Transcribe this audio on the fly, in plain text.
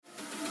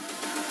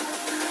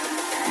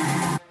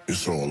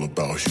It's all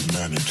about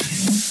humanity.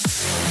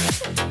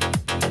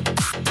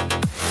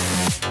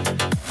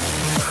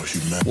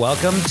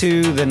 Welcome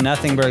to the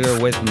Nothing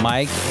Burger with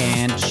Mike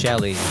and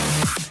Shelly,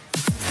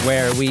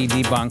 where we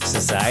debunk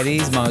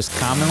society's most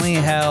commonly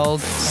held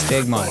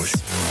stigmas.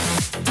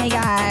 Hey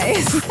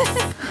guys.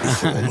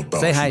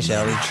 Say hi,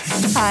 Shelly.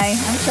 Hi,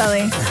 I'm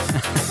Shelly.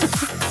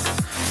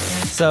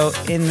 So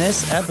in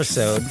this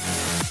episode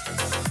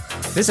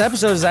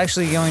is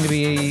actually going to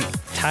be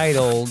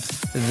titled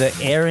The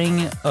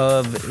Airing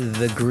of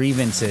the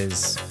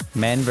Grievances,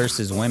 Men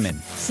versus Women.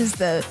 This is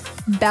the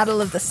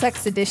Battle of the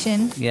Sex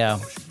edition. Yeah.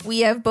 We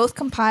have both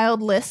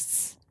compiled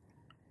lists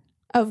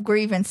of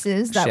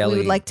grievances that we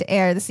would like to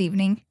air this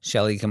evening.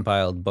 Shelly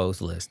compiled both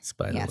lists,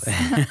 by Yes.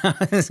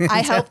 the way.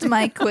 I helped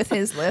Mike with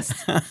his list.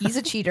 He's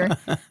a cheater.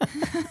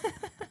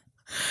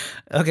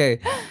 Okay,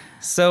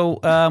 so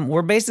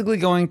we're basically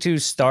going to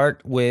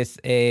start with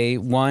a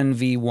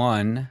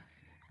 1v1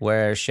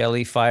 where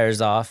Shelly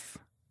fires off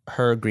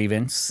her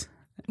grievance.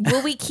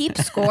 Will we keep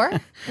score?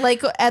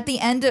 Like at the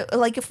end,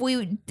 like if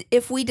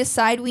we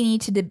decide we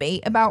need to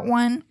debate about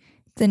one,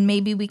 then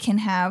maybe we can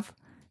have.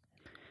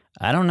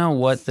 I don't know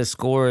what the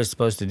score is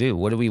supposed to do.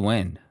 What do we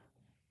win?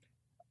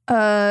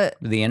 The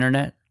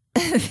internet?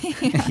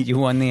 You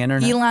won the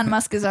internet? Elon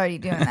Musk is already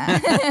doing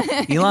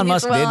that. Elon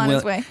Musk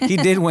did win. He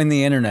did win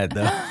the internet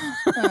though.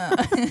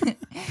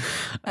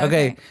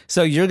 Okay,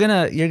 so you're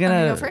gonna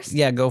go first?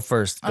 Yeah, go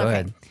first. Go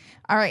ahead.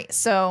 All right.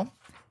 So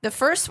the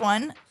first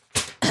one,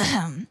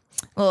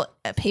 a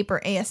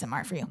paper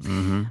ASMR for you.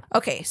 Mm-hmm.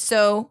 Okay,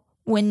 so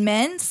when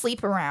men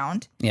sleep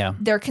around, Yeah,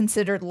 they're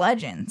considered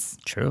legends.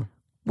 true.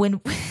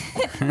 When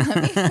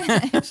let me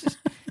finish.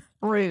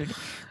 Rude.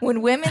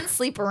 When women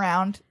sleep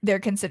around, they're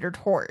considered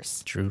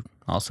whores. True.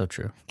 Also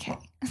true. Okay.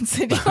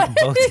 So do you want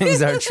Both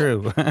things are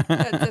true.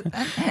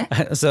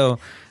 So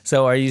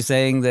are you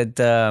saying that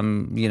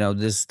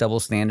this double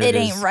standard? It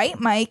ain't right,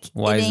 Mike.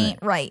 Why it isn't ain't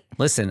right.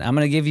 Listen, I'm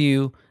gonna give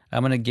you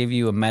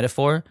a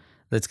metaphor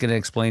that's gonna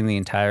explain the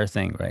entire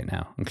thing right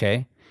now.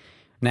 Okay.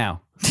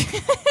 Now,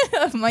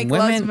 Mike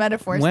loves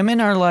metaphors.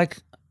 Women are like,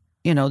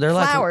 they're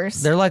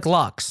flowers. They're like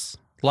locks.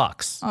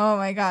 Oh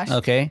my gosh.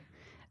 Okay.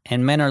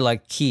 And men are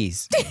like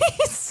keys.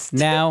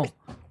 Now,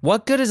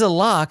 what good is a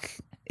lock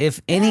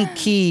if any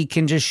key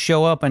can just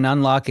show up and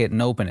unlock it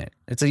and open it?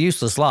 It's a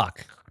useless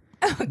lock.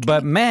 Okay.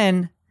 But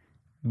men,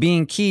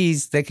 being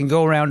keys that can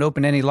go around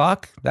open any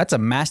lock, that's a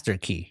master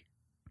key.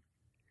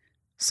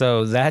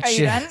 So that Are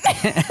you done?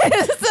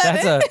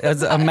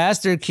 that's a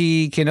master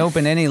key can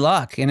open any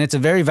lock, and it's a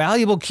very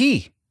valuable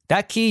key.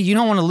 That key, you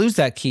don't want to lose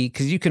that key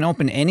because you can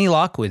open any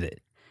lock with it.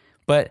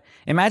 But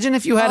imagine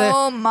if you had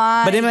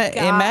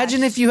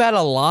imagine if you had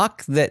a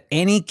lock that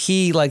any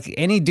key, like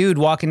any dude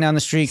walking down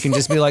the street can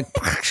just be like,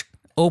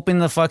 open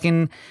the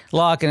fucking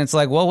lock. And it's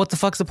like, well, what the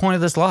fuck's the point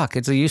of this lock?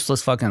 It's a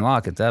useless fucking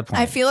lock at that point.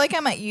 I feel like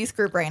I'm at youth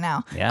group right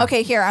now. Yeah.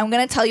 Okay, here, I'm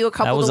going to tell you a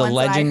couple of the ones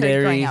that I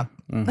heard growing up.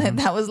 Mm-hmm.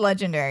 That was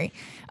legendary.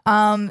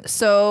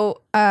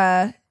 So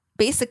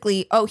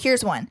basically,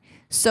 here's one.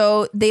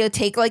 So they'll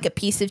take like a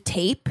piece of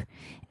tape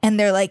and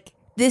they're like,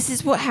 this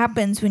is what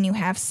happens when you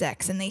have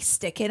sex, and they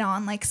stick it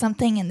on like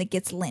something and it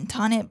gets lint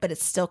on it, but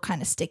it's still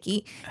kind of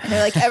sticky. And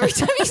they're like, every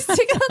time you stick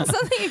it on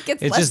something, it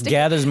gets less just sticky.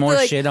 gathers more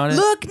shit on it.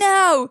 Look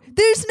now,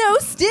 there's no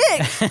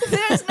stick.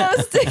 There's no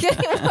stick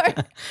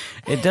anymore.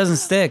 It doesn't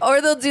stick. Or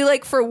they'll do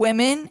like for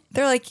women,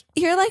 they're like,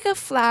 you're like a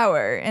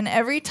flower, and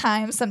every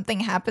time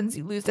something happens,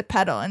 you lose a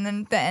petal, and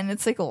then at the end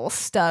it's like a little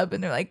stub,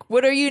 and they're like,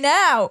 what are you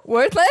now?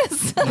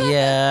 Worthless?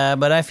 Yeah,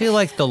 but I feel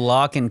like the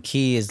lock and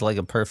key is like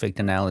a perfect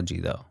analogy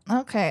though.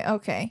 Okay.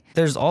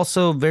 There's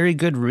also very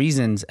good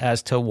reasons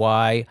as to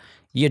why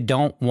you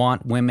don't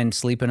want women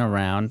sleeping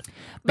around.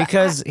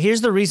 Because here's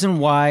the reason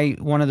why,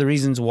 one of the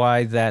reasons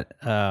why that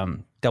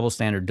double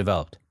standard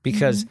developed.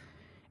 Because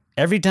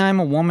every time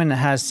a woman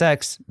has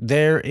sex,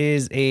 there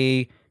is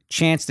a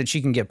chance that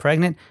she can get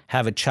pregnant,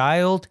 have a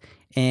child,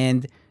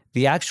 and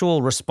the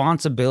actual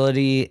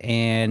responsibility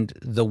and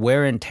the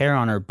wear and tear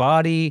on her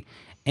body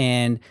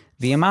and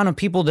the amount of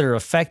people that are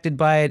affected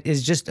by it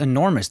is just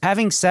enormous.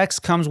 Having sex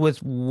comes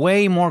with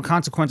way more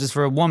consequences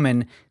for a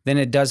woman than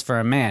it does for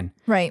a man.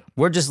 Right.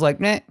 We're just like,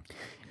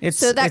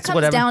 so that comes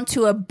whatever. down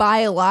to a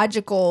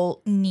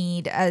biological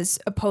need as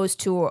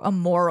opposed to a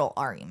moral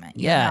argument.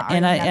 Yeah,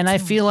 and I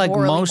feel like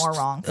most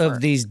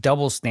of these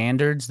double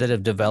standards that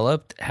have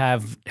developed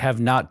have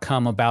not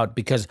come about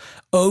because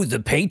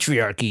the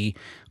patriarchy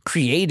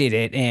created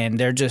it and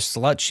they're just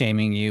slut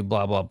shaming you,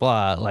 blah blah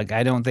blah. Like,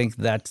 I don't think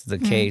that's the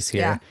case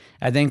here. Yeah.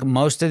 I think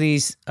most of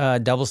these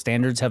double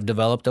standards have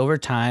developed over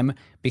time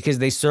because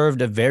they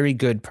served a very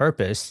good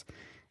purpose,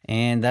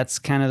 and that's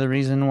kind of the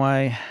reason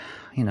why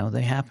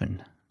they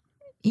happen.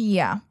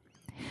 Yeah.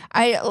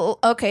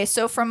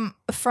 So from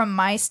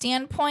my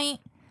standpoint,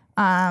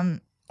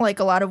 like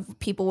a lot of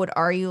people would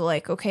argue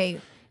like, okay,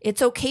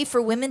 it's okay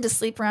for women to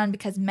sleep around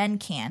because men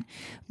can.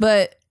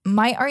 But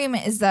my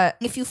argument is that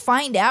if you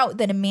find out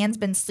that a man's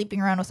been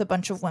sleeping around with a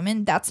bunch of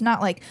women, that's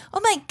not like, oh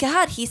my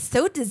God, he's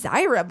so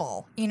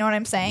desirable. You know what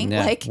I'm saying?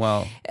 Yeah, like,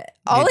 well,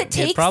 all it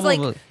takes, probably,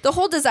 like, the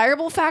whole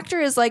desirable factor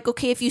is like,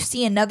 okay, if you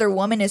see another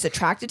woman is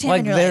attracted to him,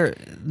 like and you're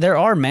there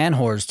are man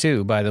whores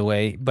too, by the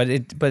way. But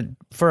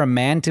for a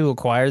man to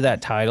acquire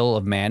that title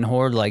of man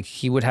whore, like,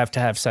 he would have to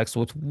have sex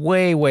with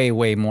way, way,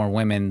 way more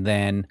women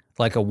than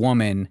like a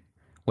woman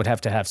would have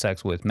to have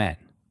sex with men.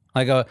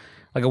 Like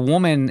a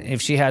woman,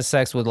 if she has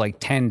sex with like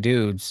 10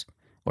 dudes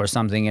or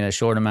something in a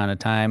short amount of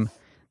time,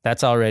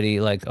 that's already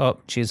like, oh,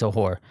 she's a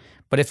whore.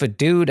 But if a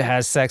dude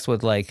has sex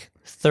with like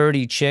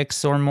 30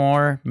 chicks or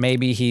more,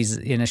 maybe he's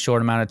in a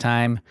short amount of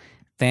time,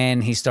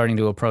 then he's starting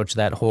to approach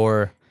that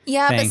whore.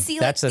 yeah, thing. but see,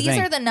 like, these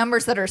are the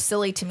numbers that are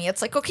silly to me.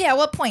 It's like, okay, at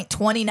what point?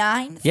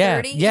 29,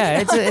 30? Yeah,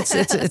 You know?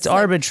 it's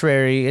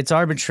arbitrary. It's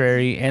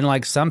arbitrary, and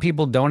like some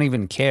people don't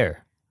even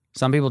care.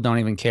 Some people don't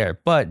even care.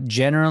 But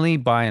generally,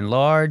 by and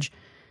large,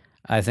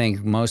 I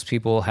think most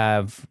people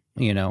have,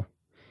 you know,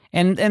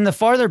 and the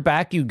farther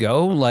back you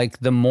go, like,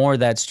 the more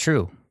that's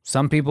true.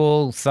 Some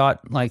people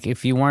thought, like,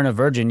 if you weren't a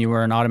virgin, you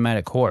were an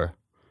automatic whore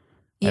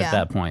at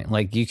that point.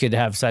 Like, you could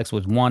have sex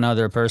with one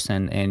other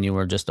person and you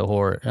were just a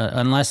whore,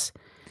 unless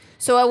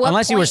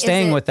you were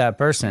staying with that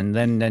person,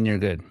 then you're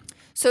good.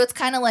 So it's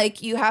kind of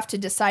like you have to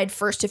decide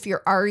first if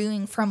you're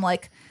arguing from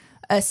like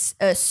a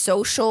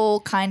social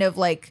kind of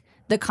like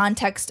the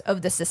context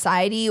of the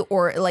society,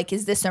 or like,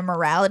 is this a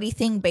morality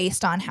thing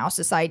based on how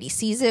society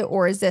sees it,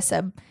 or is this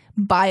a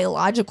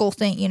biological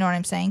thing? You know what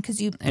I'm saying?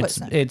 Because you put here's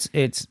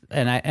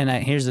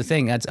the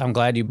thing. I'm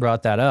glad you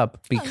brought that up,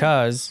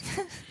 because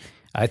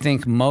I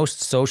think most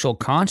social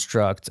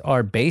constructs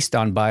are based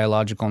on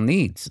biological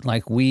needs.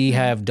 Like, we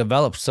have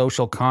developed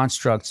social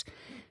constructs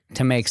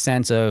to make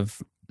sense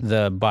of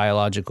the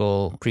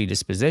biological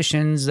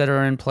predispositions that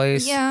are in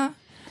place. Yeah,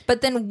 but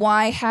then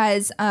why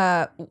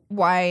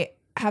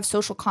have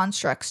social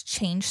constructs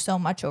changed so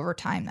much over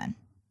time then?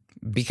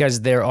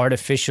 Because they're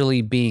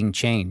artificially being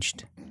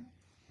changed.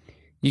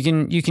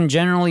 You can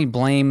generally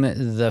blame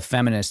the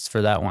feminists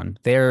for that one.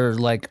 They're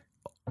like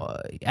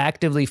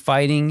actively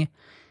fighting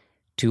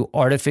to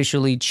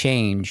artificially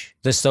change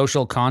the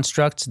social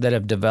constructs that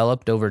have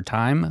developed over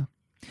time.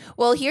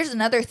 Well, here's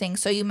another thing.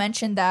 So you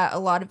mentioned that a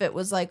lot of it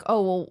was like,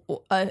 oh,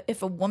 well,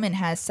 if a woman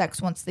has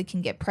sex once they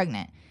can get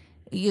pregnant.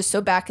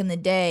 So back in the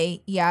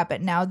day, yeah,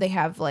 but now they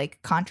have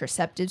like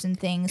contraceptives and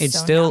things. It's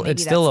so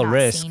still a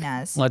risk.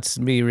 Let's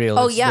be real.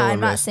 Oh yeah, I'm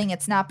not saying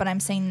it's not, but I'm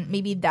saying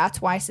maybe that's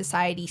why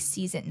society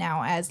sees it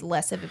now as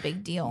less of a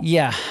big deal.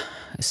 Yeah.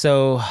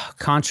 So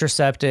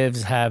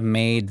contraceptives have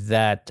made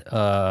that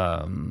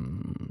a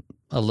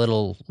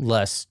little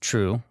less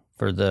true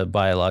for the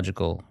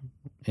biological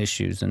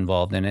issues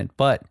involved in it,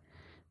 but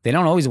they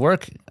don't always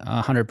work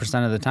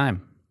 100% of the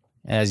time,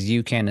 as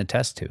you can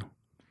attest to.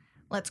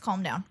 Let's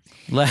calm down.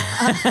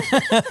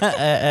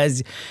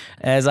 as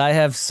I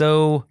have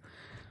so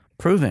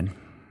proven.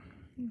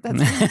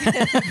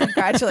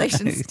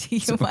 Congratulations to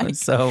you, Mike.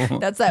 So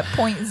that's that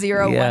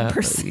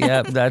 0.01%.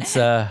 Yeah, that's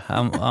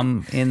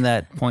I'm in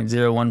that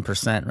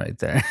 0.01% right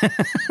there.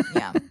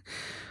 Yeah.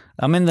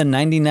 I'm in the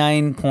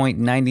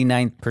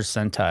 99.99th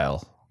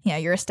percentile. Yeah,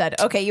 you're a stud.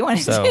 Okay, you want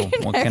to So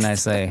what can I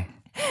say?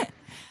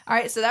 All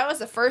right, so that was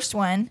the first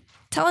one.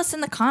 Tell us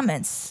in the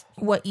comments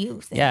what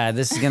you think. Yeah,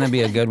 this is going to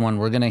be a good one.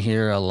 We're going to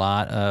hear a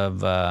lot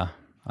of,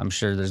 I'm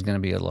sure there's going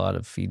to be a lot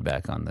of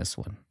feedback on this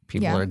one.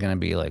 People are going to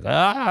be like,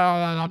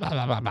 rabble,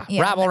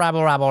 rabble,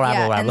 rabble, rabble,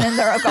 rabble. And then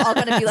they're all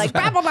going to be like,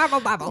 rabble,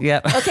 rabble, rabble.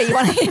 Yeah. Okay, you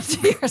want to get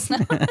to yours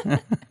now?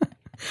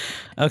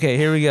 Okay,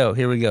 here we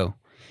go.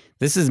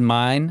 This is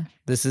mine.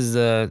 This is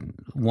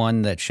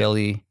one that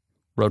Shelly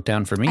wrote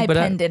down for me. I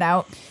penned it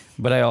out.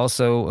 But I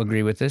also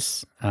agree with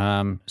this.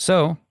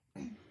 So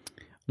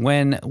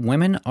when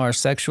women are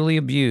sexually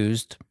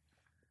abused,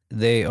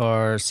 they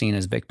are seen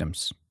as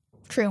victims.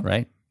 True.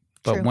 Right?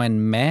 But True.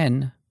 when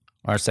men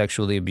are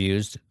sexually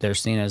abused, they're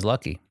seen as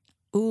lucky.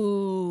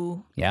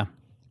 Ooh. Yeah.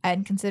 I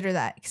didn't consider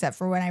that, except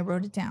for when I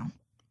wrote it down.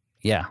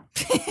 Yeah.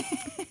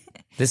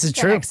 This is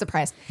true.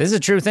 Surprise. This is a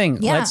true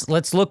thing. Yeah.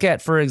 Let's look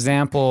at, for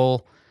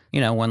example,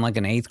 when like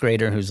an 8th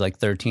grader who's like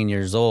 13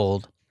 years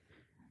old,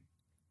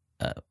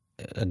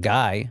 a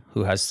guy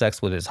who has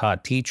sex with his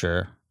hot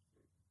teacher,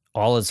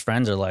 all his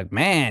friends are like,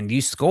 man,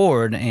 you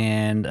scored.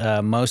 And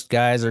most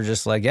guys are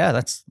just like, yeah,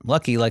 that's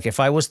lucky. Like, if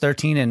I was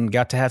 13 and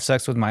got to have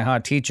sex with my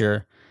hot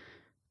teacher,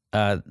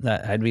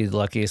 that I'd be the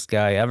luckiest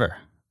guy ever.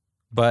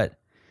 But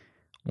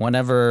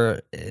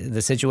whenever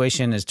the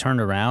situation is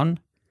turned around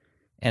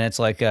and it's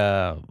like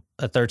a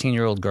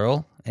 13-year-old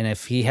girl, and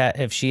if she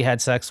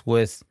had sex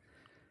with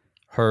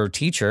her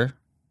teacher,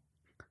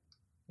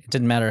 it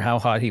didn't matter how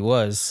hot he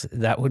was,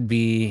 that would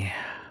be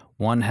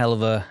one hell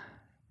of a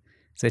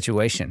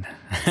situation.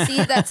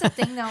 See, that's the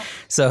thing, though.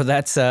 So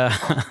that's and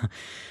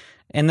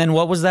then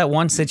what was that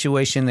one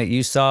situation that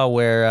you saw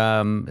where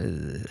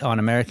on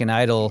American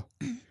Idol?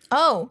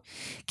 Oh,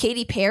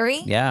 Katy Perry?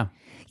 Yeah.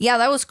 Yeah,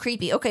 that was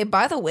creepy. Okay,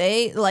 by the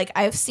way, like,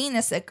 I've seen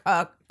this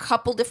a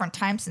couple different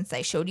times since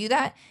I showed you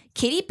that.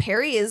 Katy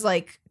Perry is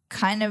like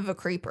kind of a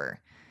creeper.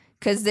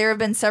 because there have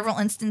been several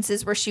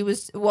instances where she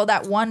was, well,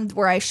 that one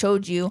where I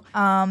showed you,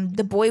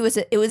 the boy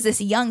it was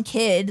this young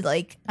kid,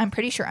 like I'm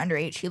pretty sure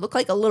underage. He looked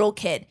like a little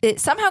kid. It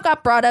somehow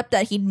got brought up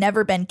that he'd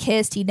never been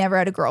kissed. He'd never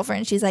had a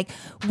girlfriend. She's like,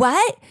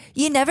 what?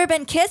 You never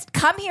been kissed?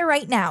 Come here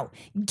right now.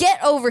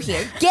 Get over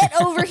here. Get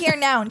over here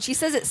now. And she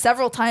says it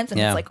several times, and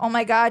it's like, oh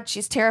my God,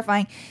 she's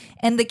terrifying.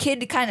 And the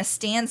kid kind of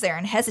stands there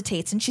and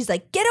hesitates, and she's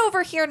like, get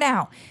over here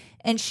now.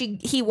 And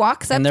he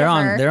walks up to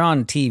her. They're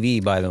on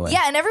TV, by the way.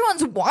 Yeah, and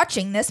everyone's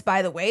watching this,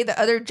 by the way. The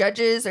other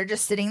judges are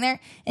just sitting there.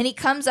 And he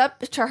comes up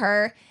to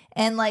her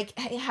and, like,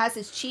 has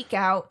his cheek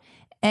out.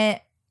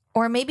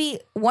 Or maybe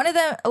one of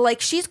them, like,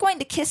 she's going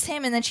to kiss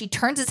him, and then she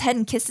turns his head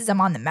and kisses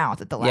him on the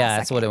mouth at the last second. Yeah,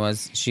 that's what it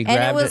was. She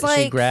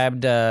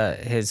grabbed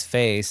his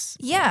face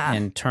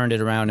and turned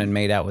it around and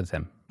made out with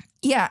him.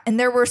 Yeah, and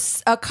there were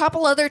a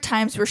couple other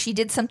times where she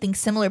did something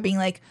similar, being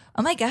like,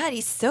 oh my God,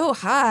 he's so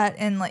hot.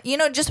 And, like, you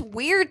know, just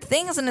weird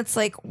things. And it's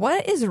like,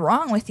 what is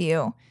wrong with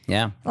you?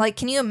 Yeah. Like,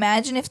 can you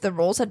imagine if the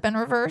roles had been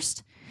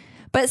reversed?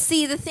 But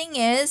see, the thing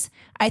is,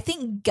 I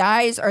think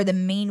guys are the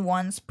main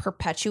ones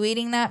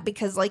perpetuating that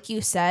because, like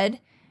you said,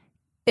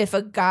 if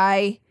a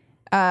guy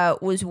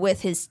was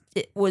with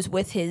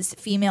his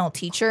female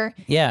teacher,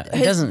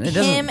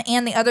 him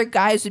and the other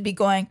guys would be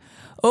going,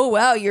 oh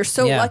wow, you're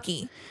so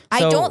lucky.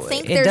 So I don't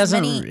think it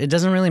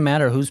doesn't really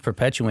matter who's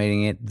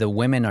perpetuating it. The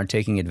women are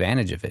taking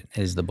advantage of it.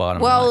 Is the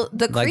bottom line. Well,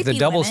 the creepy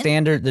double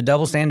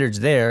standard's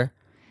there,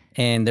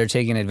 and they're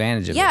taking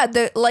advantage of it. Yeah,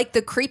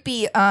 the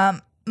creepy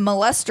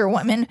molester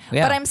women.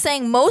 Yeah. But I'm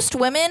saying most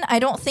women, I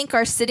don't think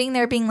are sitting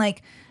there being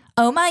like,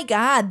 oh my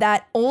God,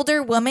 that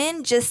older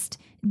woman just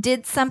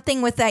did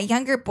something with that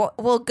younger boy.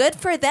 Well, good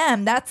for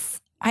them.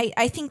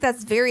 I think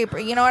that's very,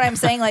 you know what I'm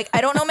saying? Like,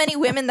 I don't know many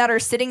women that are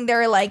sitting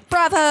there like,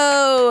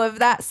 bravo of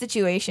that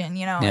situation.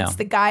 You know, It's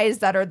the guys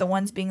that are the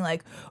ones being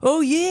like,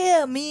 oh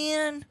yeah,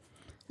 man,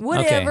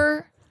 whatever.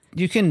 Okay.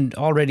 You can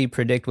already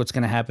predict what's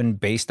going to happen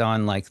based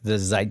on like the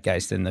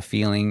zeitgeist and the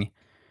feeling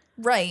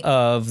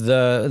of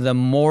the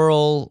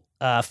moral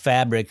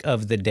fabric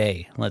of the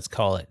day, let's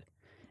call it.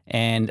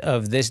 And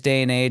of this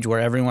day and age where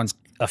everyone's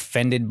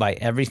offended by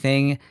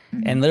everything,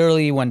 and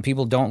literally when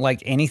people don't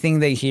like anything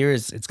they hear,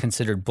 it's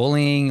considered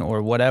bullying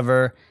or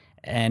whatever,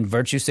 and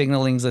virtue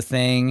signaling's a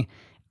thing.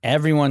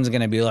 Everyone's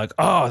gonna be like,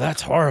 oh,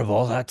 that's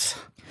horrible.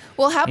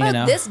 Well, how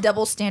about this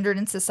double standard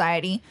in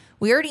society?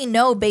 We already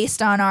know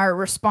based on our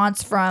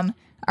response from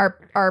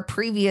our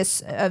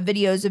previous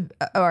videos,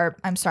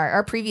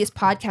 our previous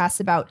podcasts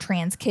about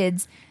trans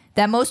kids,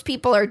 that most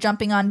people are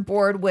jumping on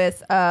board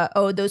with,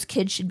 those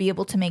kids should be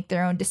able to make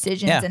their own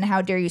decisions and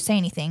how dare you say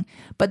anything.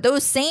 But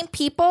those same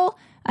people,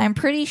 I'm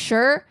pretty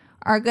sure,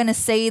 are going to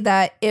say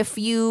that if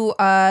you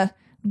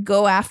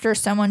go after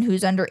someone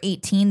who's under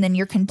 18, then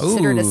you're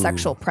considered a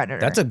sexual predator.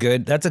 That's a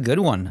good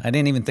one. I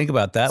didn't even think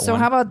about that one. So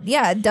how about,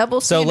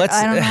 double standard?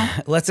 I don't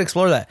know. Let's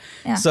explore that.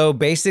 Yeah. So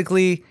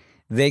basically,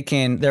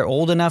 they're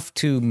old enough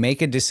to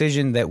make a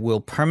decision that will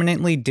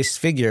permanently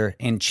disfigure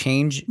and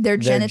change their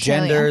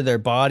gender, their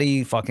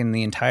body, fucking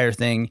the entire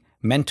thing,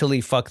 mentally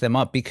fuck them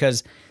up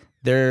because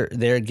they're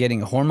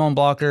getting hormone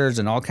blockers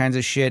and all kinds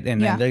of shit,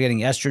 and then they're getting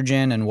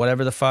estrogen and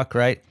whatever the fuck,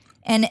 right?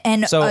 And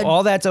so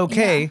all that's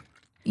okay.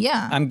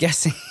 Yeah. I'm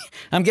guessing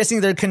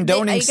they're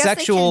condoning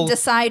sexual. They can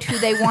decide who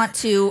they want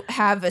to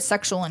have a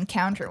sexual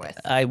encounter with.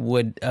 I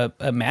would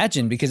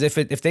imagine, because if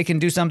they can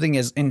do something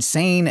as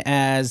insane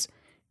as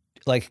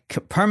like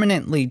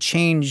permanently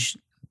change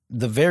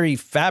the very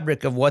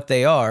fabric of what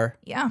they are.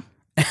 Yeah.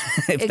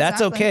 If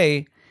that's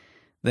okay,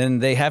 then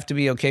they have to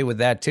be okay with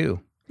that too.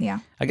 Yeah.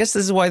 I guess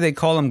this is why they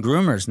call them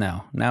groomers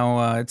now.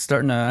 Now it's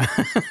starting to.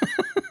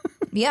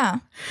 Yeah.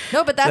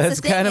 No, but that's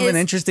the thing kind of an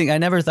interesting. I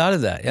never thought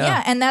of that. Yeah.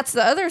 Yeah, and that's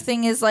the other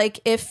thing is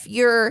like if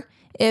you're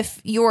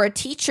a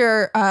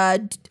teacher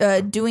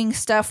doing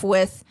stuff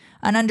with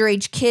an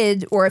underage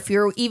kid, or if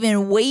you're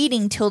even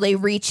waiting till they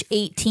reach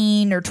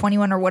 18 or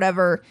 21 or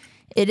whatever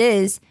it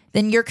is,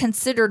 then you're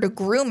considered a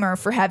groomer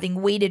for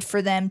having waited for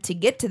them to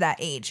get to that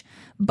age.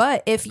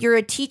 But if you're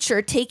a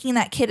teacher taking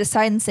that kid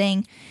aside and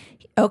saying,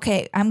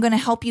 okay, I'm going to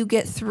help you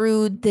get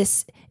through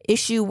this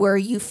issue where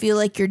you feel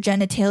like your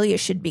genitalia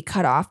should be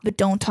cut off, but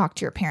don't talk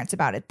to your parents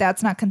about it.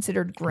 That's not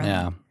considered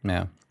grooming.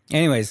 Yeah.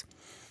 Anyways,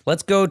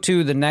 let's go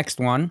to the next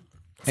one.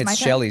 It's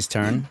Shelly's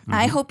turn.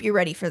 I hope you're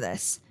ready for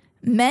this.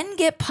 Men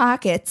get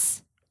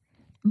pockets,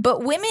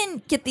 but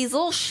women get these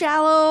little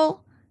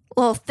shallow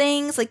little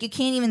things like you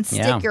can't even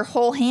stick your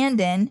whole hand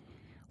in.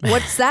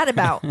 What's that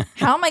about?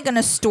 How am I going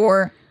to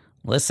store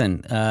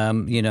Listen,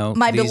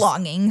 my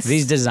belongings?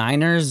 These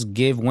designers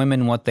give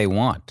women what they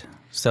want.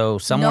 So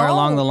somewhere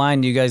along the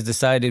line, you guys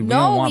decided we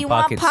don't want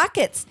pockets. Want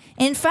pockets.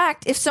 In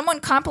fact, if someone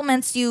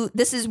compliments you,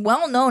 this is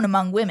well known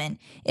among women.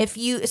 If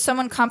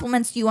someone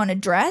compliments you on a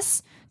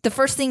dress, the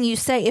first thing you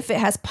say, if it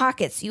has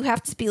pockets, you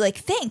have to be like,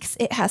 thanks,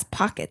 it has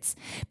pockets.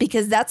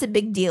 Because that's a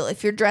big deal.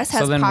 If your dress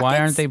has pockets. So then why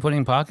aren't they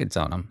putting pockets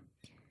on them?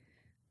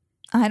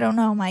 I don't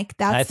know, Mike.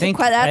 I think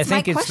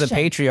it's the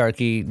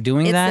patriarchy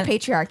doing that.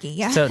 It's the patriarchy,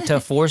 yeah. To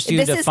force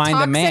you to find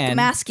a man. This is toxic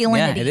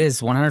masculinity. Yeah, it is,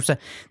 100%.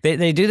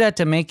 They do that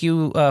to make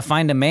you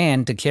find a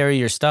man to carry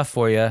your stuff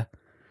for you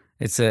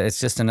It's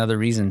just another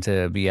reason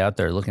to be out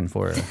there looking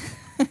for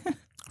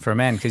a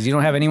man, because you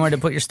don't have anywhere to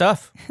put your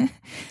stuff.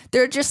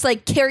 They're just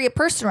like, carry a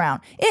purse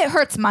around. It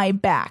hurts my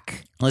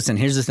back. Listen,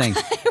 here's the thing.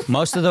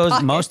 Most of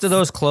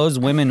those clothes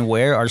women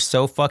wear are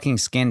so fucking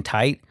skin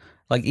tight.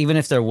 Like, even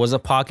if there was a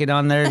pocket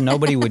on there,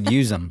 nobody would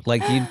use them.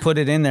 Like, you'd put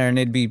it in there and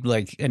it'd be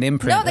like an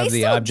imprint of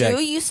the object. No,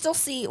 they still do. You still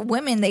see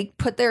women, they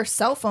put their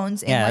cell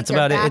phones in that's their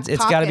about back it.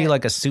 It's got to be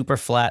like a super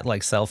flat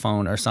like cell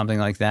phone or something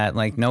like that.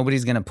 Like,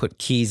 nobody's going to put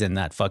keys in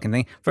that fucking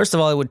thing. First of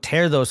all, it would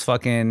tear those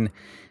fucking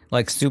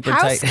like super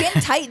tight. How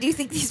skin tight do you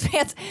think these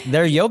pants?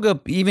 They're yoga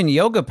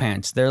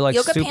pants. They're like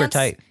super pants,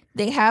 tight.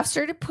 They have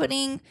started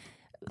putting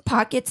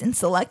pockets in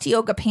select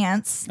yoga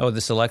pants. Oh,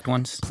 the select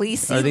ones? Please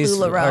see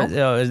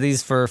LuLaRoe. Are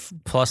these for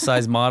plus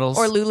size models?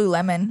 Or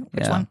Lululemon.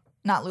 Which one?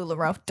 Not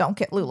LuLaRoe. Don't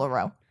get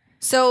LuLaRoe.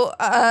 So,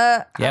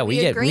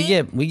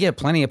 we get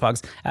plenty of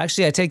pockets.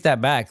 Actually, I take that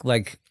back.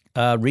 Like,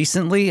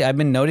 recently I've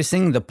been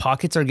noticing the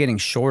pockets are getting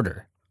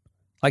shorter.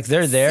 Like,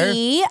 they're there.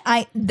 See,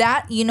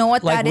 you know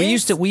what like that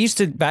is? We used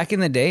to back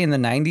in the day in the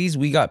 90s,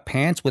 we got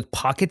pants with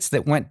pockets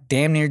that went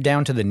damn near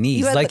down to the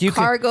knees. You had like the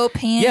cargo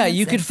pants. Yeah,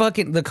 you could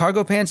the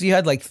cargo pants, you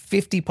had like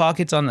 50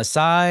 pockets on the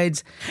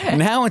sides.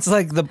 Now it's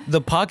like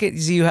the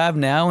pockets you have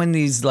now in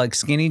these like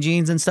skinny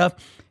jeans and stuff,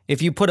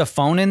 if you put a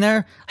phone in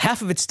there,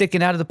 half of it's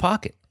sticking out of the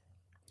pocket.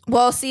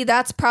 Well, see,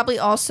 that's probably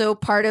also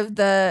part of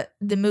the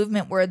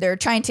movement where they're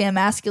trying to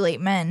emasculate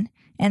men.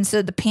 And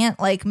so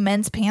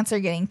men's pants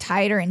are getting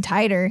tighter and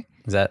tighter.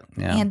 Is that,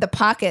 yeah. And the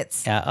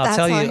pockets. Yeah,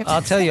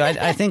 I'll tell you.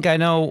 I think I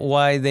know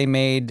why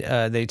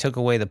they took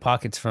away the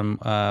pockets from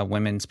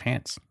women's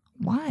pants.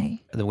 Why?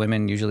 The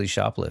women usually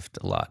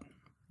shoplift a lot.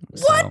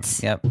 What?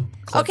 So, yep.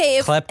 Okay,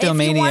 if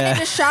you wanted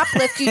to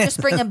shoplift, you just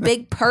bring a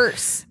big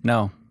purse.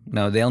 No,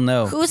 they'll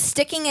know. Who's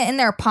sticking it in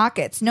their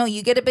pockets? No,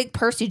 you get a big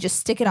purse, you just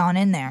stick it on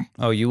in there.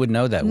 Oh, you would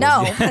know that.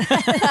 No.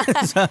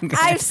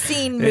 I've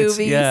seen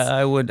movies. Yeah,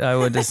 I would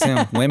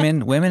assume. Women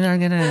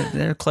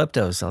they're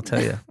kleptos, I'll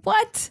tell you.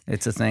 What?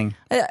 It's a thing.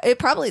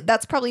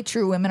 That's probably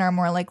true. Women are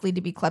more likely to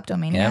be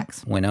kleptomaniacs.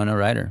 Yep. Winona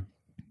Ryder.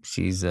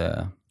 She's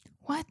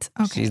what?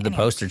 Okay. She's the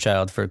poster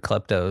child for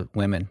klepto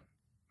women.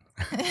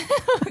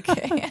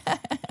 Okay.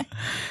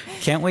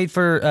 Can't wait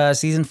for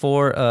season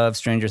 4 of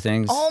Stranger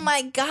Things. Oh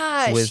my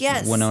gosh, with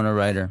yes. Winona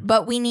Ryder.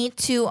 But we need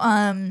to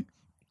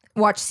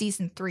watch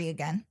season 3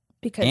 again.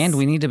 And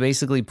we need to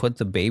basically put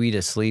the baby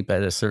to sleep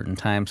at a certain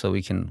time so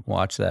we can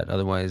watch that.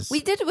 Otherwise,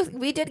 we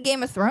did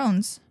Game of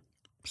Thrones.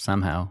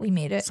 Somehow we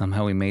made it.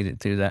 Somehow we made it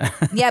through that.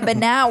 Yeah, but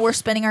now we're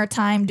spending our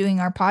time doing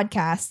our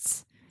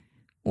podcasts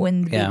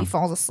when the baby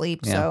falls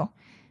asleep. Yeah.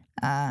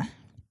 So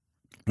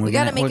we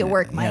got to make it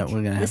work, Mike. Yeah,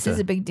 we're gonna this is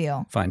a big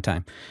deal. Find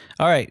time.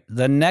 All right,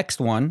 the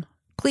next one.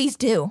 Please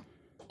do.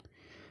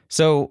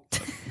 So,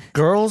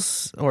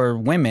 girls or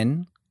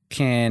women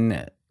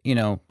can,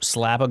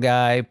 slap a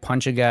guy,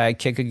 punch a guy,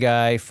 kick a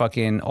guy,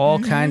 fucking all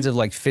kinds of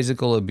like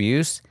physical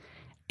abuse.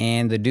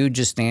 And the dude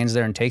just stands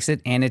there and takes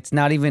it. And it's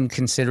not even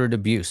considered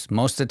abuse.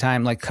 Most of the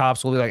time, like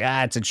cops will be like,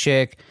 it's a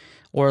chick.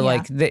 Or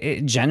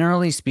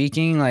generally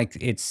speaking, like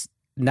it's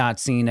not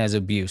seen as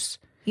abuse.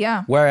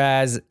 Yeah.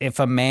 Whereas if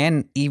a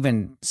man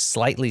even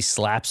slightly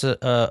slaps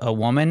a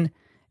woman,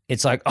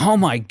 it's like, oh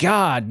my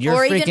God, you're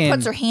freaking... Or even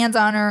puts her hands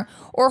on her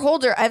or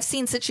hold her. I've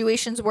seen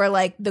situations where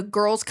like the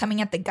girl's coming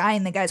at the guy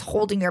and the guy's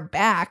holding her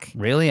back.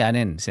 Really? I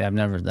didn't see.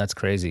 That's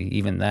crazy.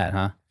 Even that,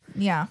 huh?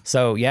 Yeah.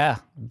 So yeah,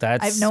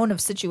 I've known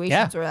of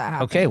situations where that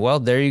happens. Okay, well,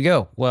 there you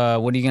go. What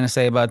are you going to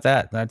say about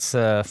that? That's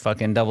a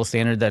fucking double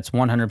standard. That's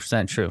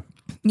 100% true.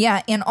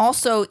 Yeah, and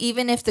also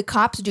even if the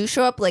cops do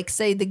show up, like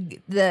say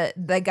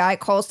the guy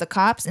calls the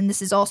cops, and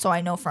this is also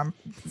I know from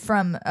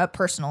a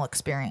personal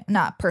experience,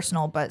 not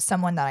personal, but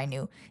someone that I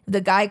knew.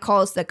 The guy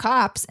calls the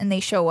cops and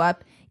they show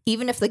up.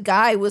 Even if the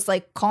guy was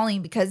like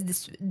calling because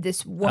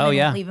this woman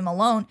won't leave him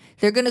alone,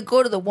 they're gonna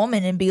go to the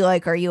woman and be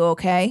like, "Are you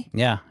okay?"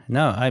 Yeah,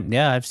 no,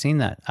 I've seen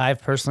that.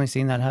 I've personally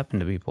seen that happen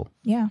to people.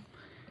 Yeah.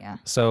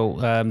 So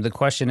the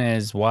question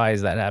is, why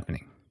is that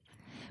happening?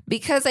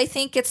 Because I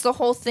think it's the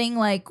whole thing,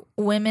 like,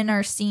 women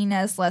are seen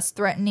as less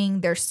threatening.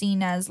 They're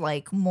seen as,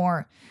 like,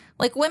 more...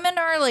 Like, women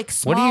are, like,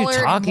 smaller. What are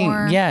you talking?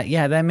 More,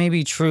 yeah, that may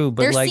be true,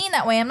 but they're seen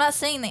that way. I'm not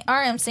saying they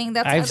are. I'm saying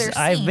that's how they're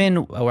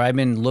seen. I've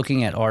been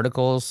looking at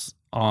articles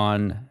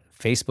on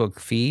Facebook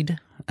feed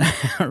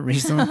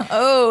recently.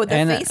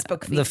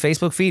 Facebook feed. The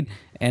Facebook feed.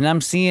 And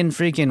I'm seeing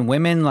freaking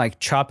women, like,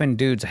 chopping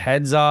dudes'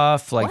 heads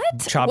off, like,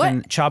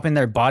 chopping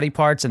their body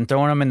parts and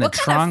throwing them in the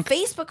trunk. What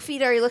kind of Facebook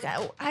feed are you looking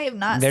at? I have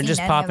not seen They're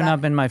just popping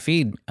up in my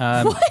feed.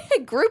 What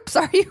groups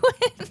are you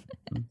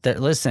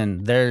in?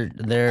 Listen,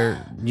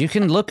 they're you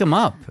can look them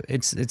up.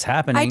 It's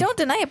happening. I don't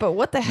deny it, but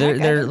what the heck?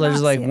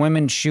 There's like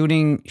women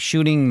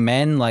shooting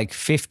men like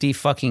 50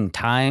 fucking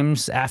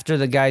times after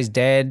the guy's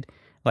dead,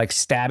 like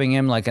stabbing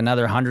him like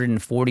another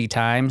 140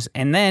 times.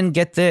 And then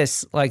get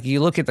this, like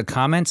you look at the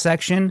comment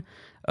section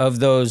of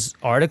those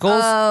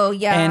articles. Oh,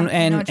 yeah.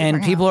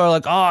 And people are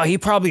like, oh, he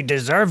probably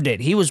deserved it.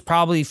 He was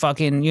probably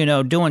fucking,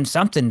 doing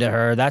something to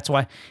her. That's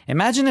why.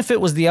 Imagine if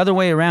it was the other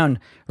way around.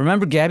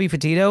 Remember Gabby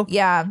Petito?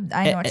 Yeah,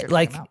 I know what you're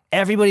talking about.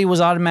 Everybody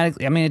was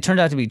automatically, I mean, it turned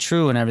out to be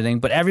true and everything,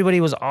 but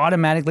everybody was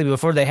automatically,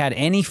 before they had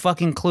any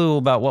fucking clue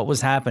about what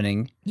was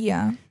happening.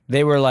 Yeah.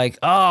 They were like,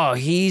 oh,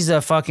 he's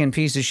a fucking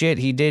piece of shit.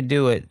 He did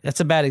do it. That's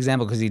a bad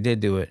example because he did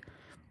do it.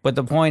 But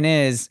the point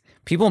is,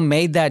 people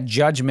made that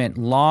judgment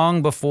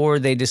long before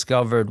they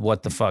discovered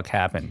what the fuck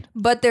happened.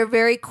 But they're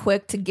very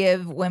quick to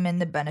give women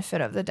the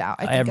benefit of the doubt.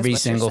 I think every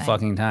single fucking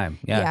fucking time.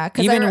 Yeah.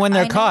 Even when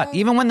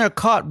they're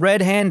caught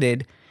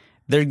red-handed,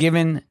 they're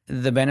given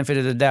the benefit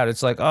of the doubt.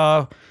 It's like,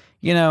 oh,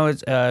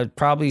 it's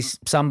probably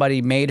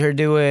somebody made her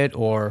do it,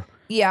 or...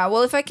 Yeah,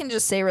 well, if I can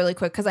just say really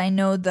quick, because I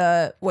know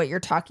what you're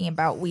talking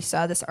about. We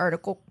saw this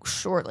article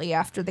shortly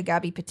after the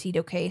Gabby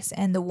Petito case,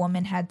 and the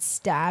woman had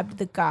stabbed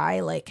the guy,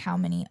 like, how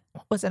many,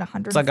 was it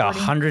 140? It's like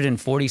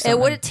 140 something.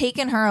 It would have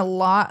taken her a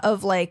lot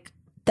of, like,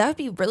 that would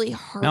be really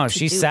hard No, to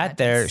she do sat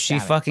there, she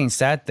fucking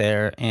sat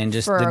there, and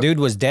just, the dude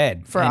was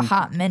dead. For a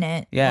hot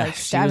minute, like,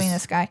 stabbing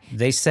this guy.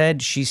 They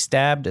said she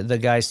stabbed the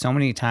guy so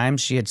many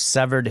times, she had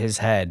severed his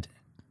head.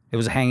 It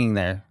was hanging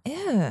there.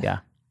 Ew. Yeah.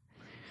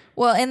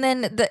 Well, and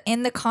then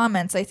in the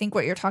comments, I think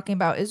what you're talking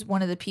about is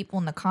one of the people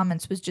in the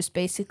comments was just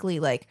basically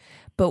like,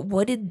 but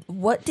what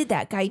did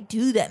that guy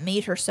do that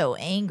made her so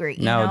angry?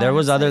 There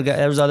was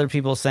other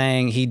people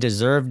saying he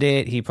deserved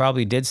it. He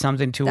probably did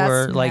something to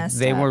her. Like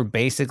they were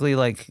basically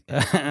like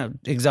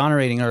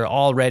exonerating her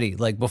already,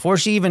 like before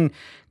she even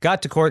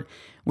got to court,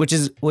 which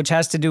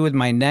has to do with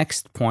my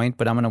next point.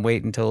 But I'm gonna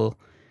wait until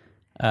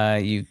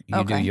you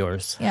do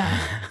yours. Yeah.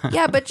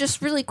 Yeah, but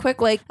just really quick,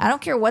 like, I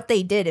don't care what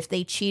they did. If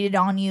they cheated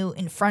on you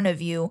in front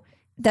of you,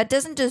 that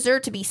doesn't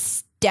deserve to be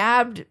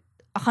stabbed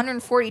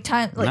 140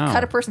 times, like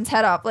cut a person's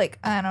head off. Like,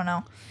 I don't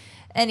know.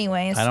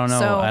 Anyways. I don't know.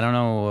 So, I don't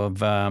know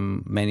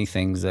of many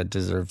things that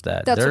deserve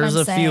that. There's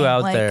a few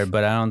out like, there,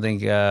 but I don't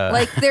think...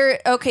 like,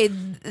 they're... Okay,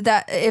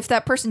 that if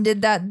that person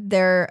did that,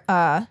 they're...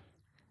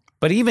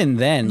 But even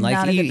then,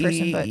 not like a good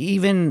person, but...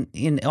 even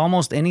in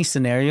almost any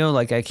scenario,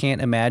 like I can't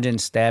imagine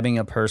stabbing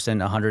a person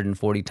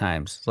 140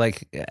 times.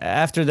 Like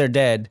after they're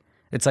dead,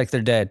 it's like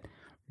they're dead.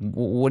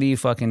 What are you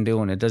fucking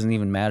doing? It doesn't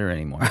even matter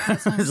anymore.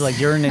 It's like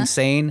you're an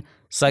insane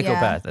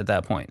psychopath at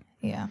that point.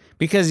 Yeah.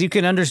 Because you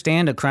can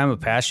understand a crime of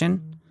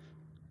passion,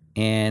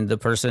 and the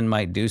person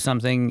might do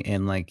something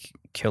and like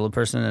kill a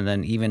person and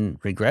then even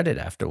regret it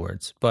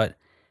afterwards. But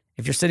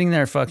if you're sitting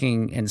there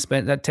fucking and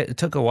it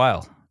took a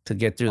while to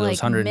get through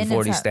those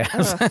 140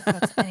 stabs.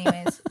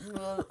 Anyways.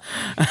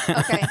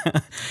 Okay.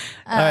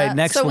 All right,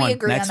 next so one. We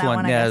agree next on that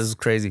one. Yeah, this is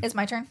crazy. It's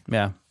my turn?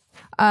 Yeah.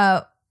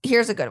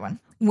 Here's a good one.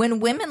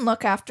 When women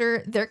look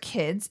after their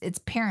kids, it's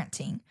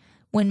parenting.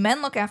 When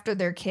men look after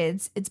their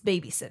kids, it's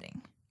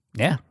babysitting.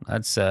 Yeah,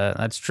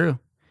 that's true.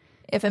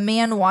 If a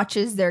man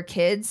watches their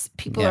kids,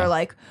 people are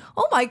like,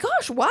 oh my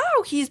gosh,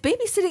 wow, he's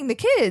babysitting the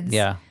kids.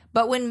 Yeah.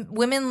 But when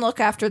women look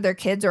after their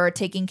kids or are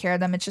taking care of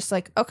them, it's just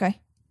like, okay,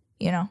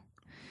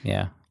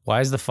 Yeah. Why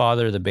is the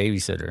father the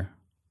babysitter?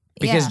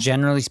 Because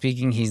generally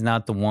speaking, he's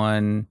not the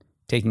one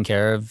taking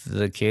care of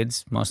the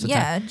kids most of the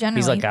time. Yeah, generally.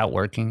 He's like out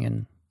working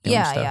and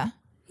doing stuff.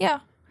 Yeah.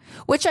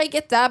 Which I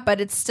get that,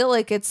 but it's still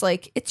like,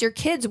 it's your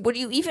kids. Would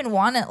you even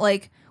want it?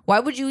 Like, why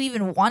would you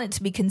even want it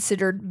to be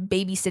considered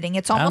babysitting?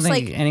 It's almost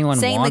like anyone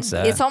wants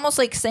that. It's almost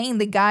like saying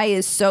the guy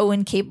is so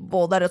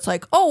incapable that it's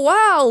like, oh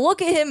wow,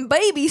 look at him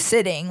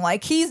babysitting.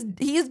 Like he's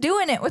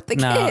doing it with the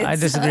kids. No, I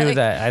disagree with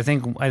that. I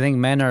think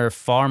men are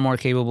far more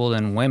capable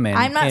than women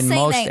in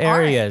most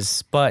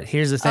areas. But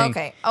here's the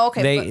thing.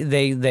 Okay.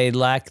 They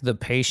lack the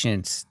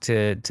patience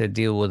to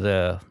deal with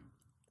a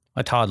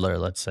toddler,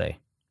 let's say.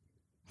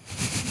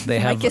 They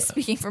have. Mike is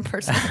speaking from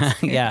personal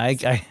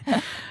experience.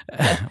 Yeah,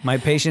 my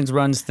patience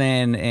runs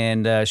thin,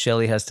 and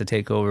Shelly has to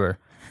take over.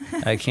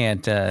 I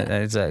can't.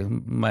 It's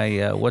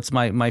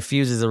my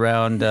fuse is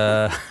around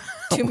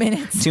 2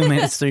 minutes. 2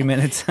 minutes, 3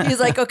 minutes. He's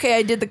like, okay,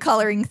 I did the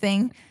coloring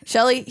thing.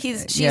 Shelly,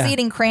 she's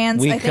eating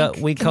crayons.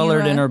 We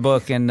colored in her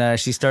book, and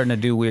she's starting to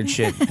do weird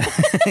shit.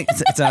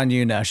 It's on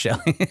you now,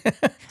 Shelly.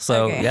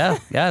 So yeah,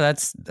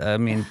 that's. I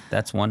mean,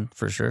 that's one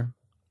for sure.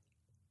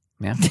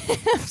 Yeah.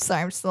 I'm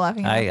sorry, I'm still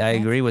laughing. I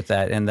agree with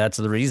that, and that's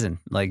the reason.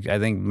 Like, I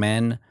think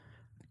men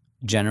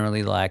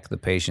generally lack the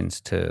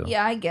patience to...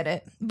 Yeah, I get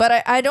it.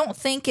 But I don't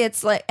think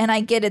it's like... And I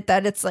get it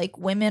that it's like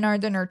women are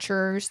the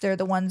nurturers. They're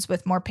the ones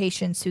with more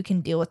patience who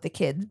can deal with the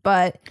kids.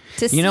 But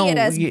to see it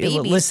as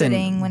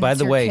babysitting when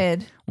it's your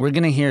kid... We're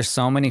going to hear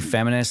so many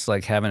feminists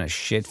like having a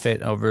shit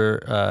fit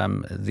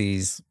over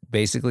these...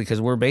 Basically, because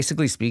we're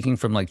basically speaking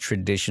from like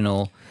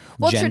traditional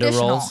gender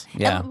roles.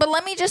 Yeah. But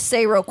let me just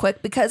say real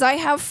quick, because I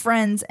have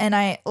friends and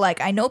I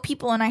know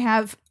people and I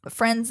have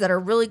friends that are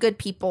really good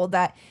people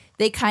that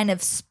they kind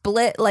of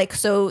split. Like,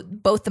 so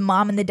both the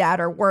mom and the dad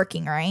are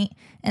working, right?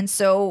 And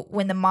so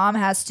when the mom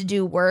has to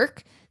do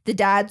work, the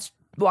dad's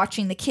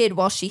watching the kid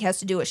while she has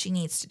to do what she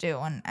needs to do.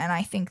 And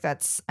I think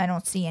I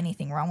don't see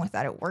anything wrong with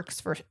that. It works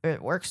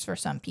for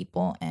some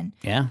people. And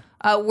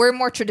we're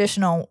more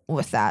traditional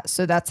with that.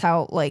 So that's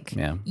how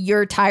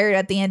you're tired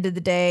at the end of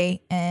the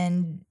day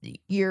and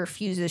your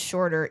fuse is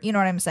shorter. You know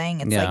what I'm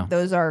saying? It's like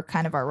those are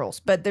kind of our rules.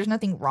 But there's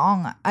nothing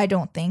wrong, I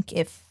don't think,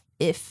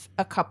 if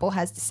a couple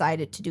has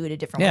decided to do it a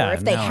different way, or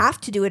if they have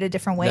to do it a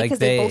different way because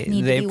they both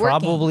need to be working. They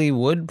probably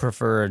would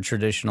prefer a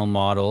traditional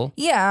model.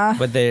 Yeah.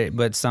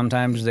 But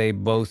sometimes they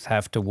both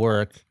have to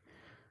work,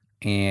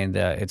 and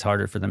it's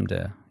harder for them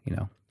to,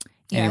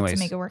 anyways. To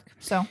make it work.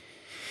 So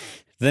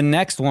the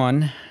next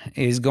one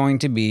is going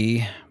to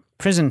be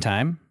prison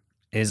time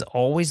is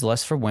always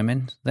less for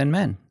women than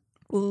men.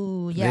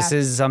 Ooh, yeah. This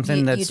is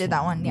something that's you did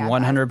that one. Yeah,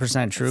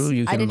 100% true.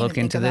 You can look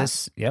into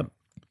this. Yep.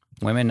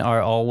 Women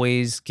are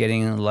always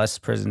getting less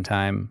prison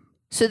time.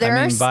 So there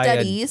are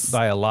studies.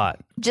 By a lot.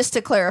 Just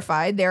to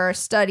clarify, there are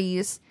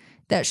studies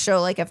that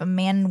show if a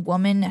man and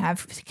woman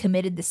have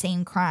committed the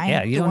same crime.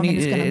 Yeah, you don't need,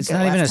 it's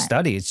not even a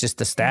study. It's just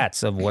the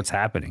stats of what's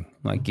happening.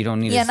 You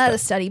don't need not a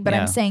study, but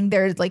I'm saying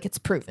there's it's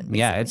proven. Basically.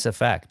 Yeah, it's a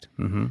fact.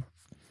 Mm-hmm.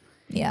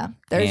 Yeah,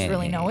 there's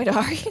really no way to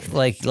argue.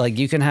 Like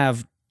you can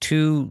have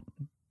two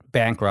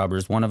bank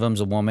robbers. One of them's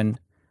a woman,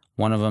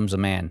 one of them's a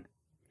man.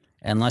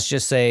 And let's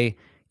just say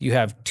you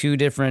have two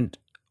different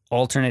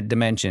alternate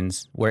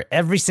dimensions where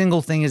every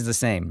single thing is the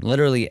same.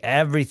 Literally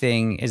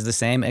everything is the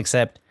same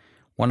except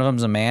one of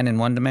them's a man in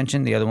one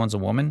dimension, the other one's a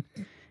woman.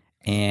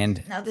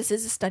 And now this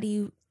is a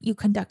study you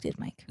conducted,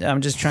 Mike.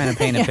 I'm just trying to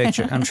paint a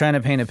picture. I'm trying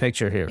to paint a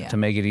picture here to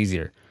make it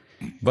easier.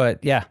 But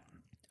yeah,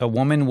 a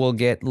woman will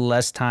get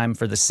less time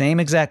for the same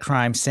exact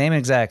crime,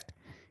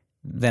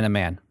 than a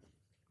man.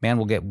 Man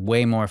will get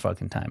way more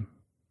fucking time.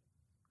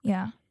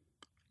 Yeah.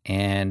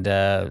 And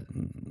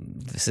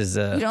this is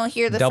a you don't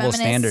hear the double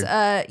feminists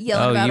standard.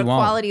 Yelling about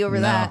equality over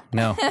that.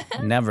 No,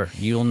 never.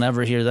 You'll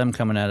never hear them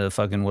coming out of the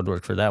fucking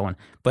woodwork for that one.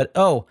 But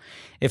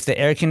if the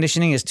air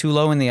conditioning is too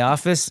low in the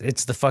office,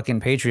 it's the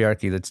fucking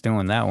patriarchy that's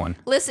doing that one.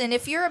 Listen,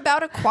 if you're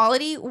about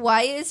equality,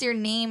 why is your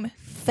name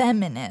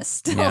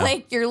feminist? Yeah.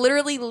 You're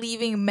literally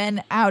leaving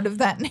men out of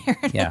that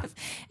narrative. Yeah.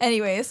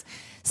 Anyways,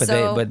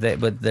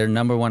 but their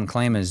number one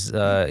claim is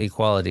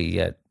equality.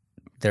 Yet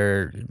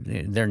their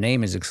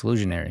name is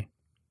exclusionary.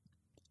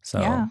 So.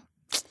 Yeah.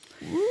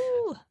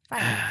 Woo.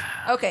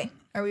 Okay.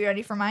 Are we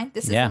ready for mine?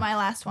 This is my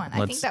last one.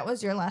 I think that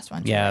was your last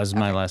one. Yeah, it was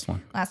my last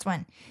one. Last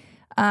one.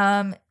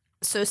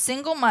 So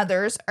single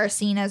mothers are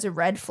seen as a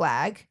red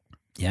flag.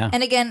 Yeah.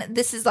 And again,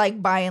 this is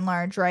by and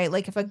large, right?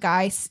 If a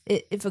guy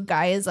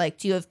is like,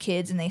 "Do you have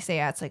kids?" and they say,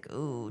 "Yeah," it's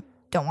ooh,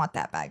 don't want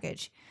that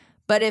baggage.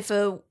 But if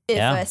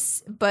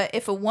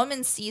a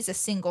woman sees a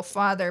single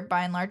father,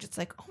 by and large, it's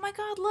 "Oh my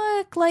God,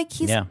 look,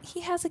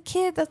 he has a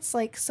kid that's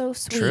so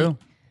sweet."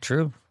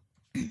 True.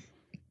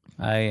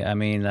 I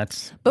mean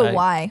that's. But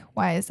why?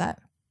 Why is that?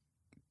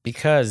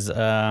 Because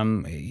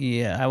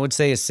I would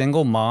say a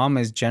single mom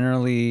is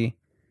generally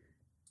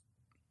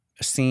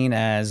seen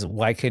as,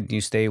 why couldn't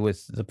you stay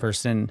with the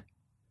person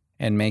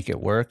and make it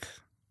work?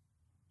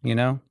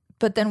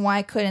 But then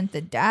why couldn't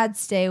the dad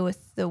stay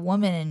with the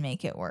woman and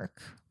make it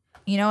work?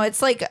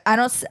 It's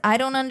I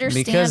don't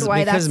understand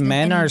why that's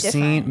men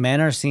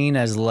are seen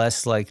as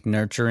less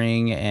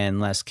nurturing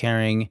and less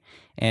caring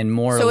and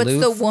more aloof. So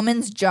it's the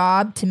woman's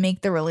job to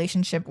make the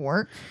relationship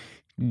work?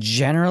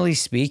 Generally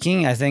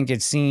speaking, I think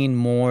it's seen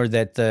more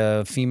that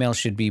the female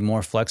should be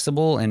more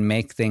flexible and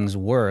make things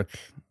work.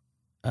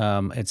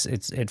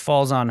 It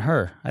falls on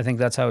her. I think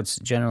that's how it's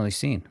generally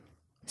seen.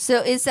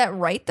 So is that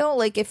right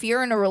though? If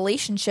you're in a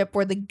relationship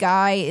where the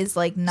guy is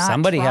not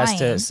somebody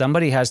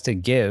trying, has to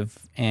give,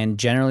 and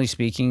generally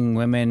speaking,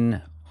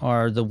 women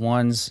are the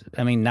ones.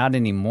 I mean, not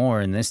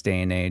anymore in this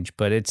day and age,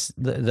 but it's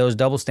those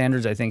double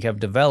standards I think have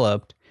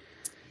developed.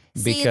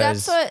 See,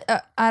 that's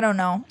what I don't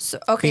know. So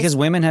okay, because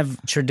women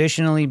have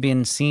traditionally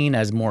been seen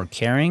as more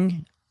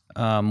caring,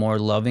 more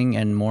loving,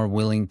 and more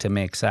willing to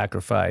make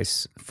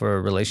sacrifice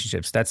for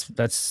relationships.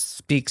 That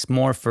speaks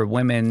more for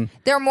women.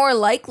 They're more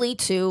likely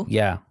to.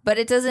 Yeah. But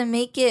it doesn't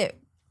make it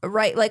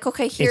right.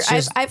 Okay, here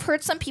I've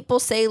heard some people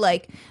say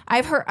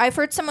I've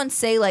heard someone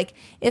say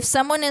if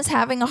someone is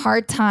having a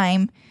hard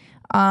time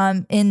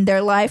in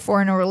their life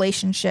or in a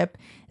relationship,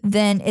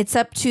 then it's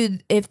up to,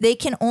 if they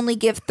can only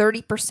give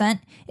 30%,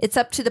 it's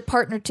up to the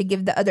partner to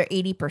give the other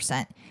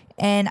 80%.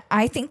 And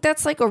I think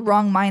that's a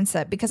wrong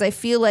mindset, because I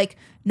feel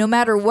no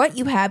matter what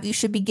you have, you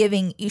should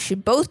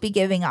both be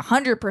giving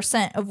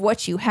 100% of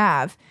what you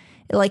have.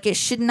 It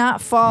should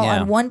not fall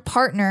on one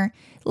partner.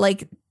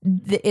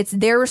 It's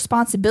their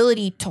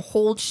responsibility to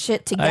hold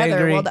shit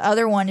together while the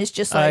other one is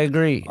just I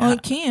agree. I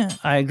can't.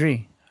 I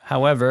agree.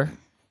 However,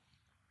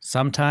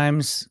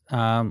 sometimes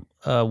a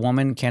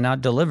woman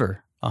cannot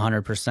deliver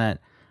 100%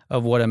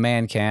 of what a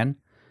man can,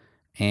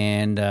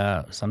 And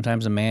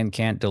sometimes a man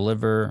can't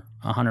deliver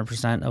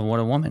 100% of what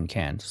a woman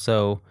can.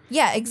 So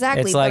yeah,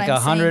 exactly. It's like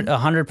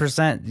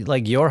 100%.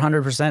 Like your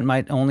 100%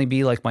 might only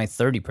be like my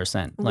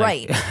 30%. Like,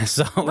 right.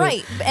 So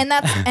right, and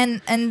that's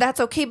and that's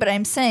okay. But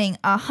I'm saying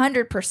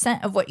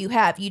 100% of what you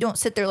have. You don't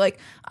sit there like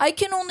I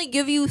can only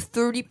give you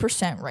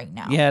 30% right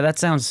now. Yeah, that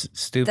sounds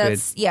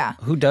stupid. Yeah.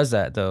 Who does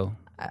that though?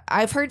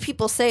 I've heard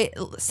people say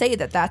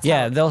that. That's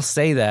yeah. They'll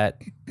say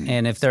that,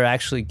 and if they're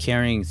actually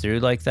carrying through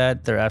like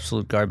that, they're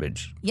absolute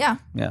garbage. Yeah.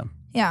 Yeah.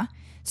 Yeah.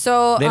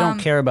 So they don't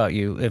care about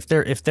you if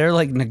they're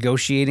like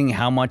negotiating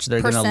how much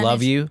they're gonna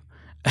love you.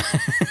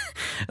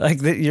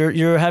 Like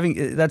you're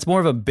having that's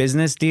more of a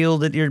business deal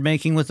that you're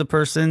making with the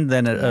person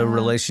than a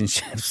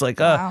relationship. It's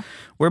like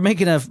we're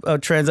making a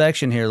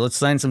transaction here. Let's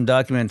sign some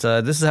documents.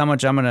 This is how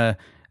much I'm gonna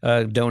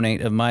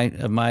donate of my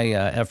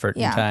effort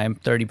and time,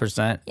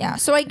 30%. Yeah.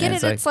 So I get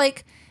it. It's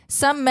like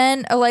some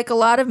men, like a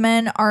lot of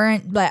men,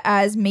 aren't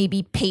as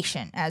maybe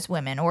patient as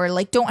women, or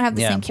like don't have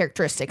the same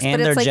characteristics.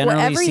 And but it's like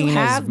whatever you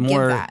have, give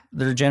that.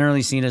 They're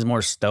generally seen as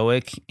more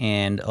stoic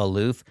and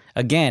aloof.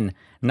 Again,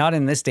 not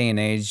in this day and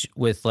age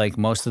with like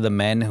most of the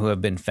men who have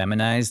been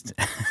feminized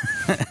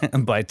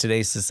by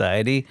today's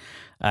society.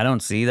 I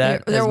don't see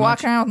that. They're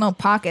walking around with no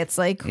pockets.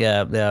 Like,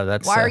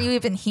 that's why are you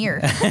even here?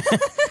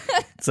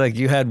 It's like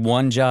you had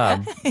one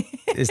job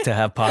is to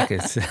have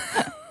pockets.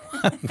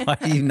 Why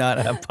do you not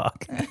have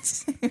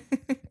pockets?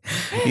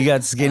 You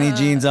got skinny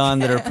jeans on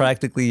that are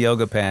practically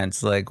yoga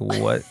pants. Like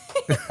what?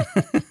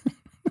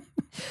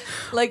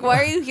 Like, why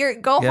are you here?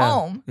 Go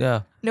home.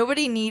 Yeah.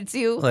 Nobody needs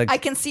you. Like, I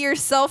can see your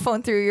cell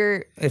phone through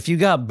your... If you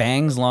got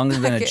bangs longer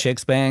than a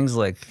chick's bangs,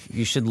 like,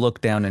 you should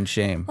look down in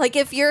shame. Like,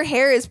 if your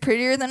hair is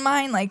prettier than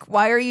mine, like,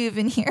 why are you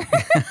even here?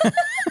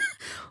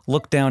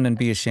 Look down and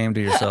be ashamed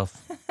of yourself.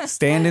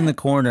 Stand in the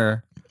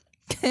corner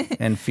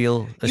and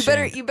feel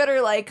ashamed. You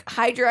better like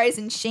hide your eyes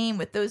in shame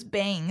with those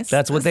bangs.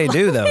 That's what they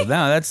do, though.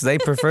 No, they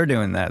prefer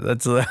doing that.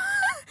 That's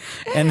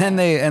and then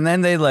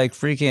they like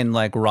freaking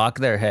like rock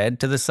their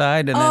head to the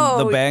side, and then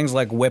the bangs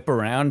like whip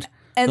around.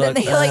 And then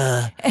they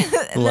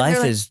like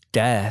life is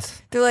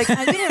death. They're like,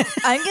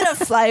 I'm gonna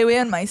fly away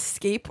on my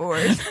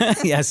skateboard. And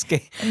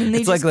then they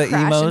it's just like the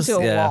crash emos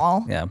into a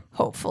wall. Yeah.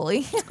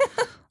 Hopefully.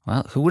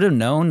 Well, who would have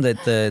known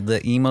that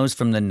the emos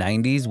from the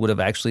 90s would have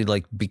actually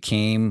like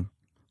became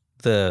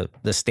the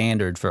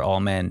standard for all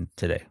men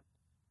today,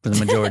 for the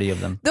majority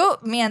of them. Though,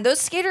 man, those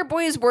skater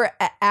boys were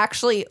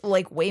actually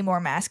like way more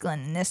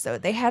masculine than this, though.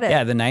 They had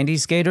the 90s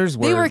skaters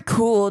they were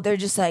cool. They're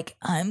just like,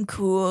 I'm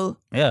cool.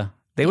 Yeah,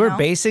 they were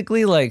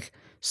basically like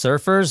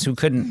surfers who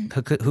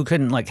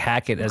couldn't like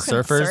hack it as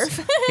surfers.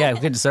 Who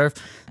couldn't surf,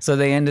 so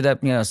they ended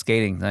up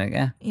skating.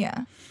 Like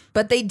yeah.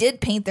 But they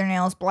did paint their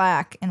nails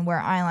black and wear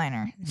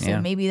eyeliner.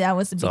 So maybe that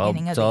was the beginning of the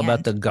end. It's all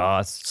about the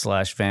goth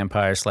 /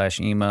 vampire /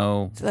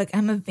 emo. It's like,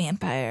 I'm a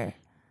vampire.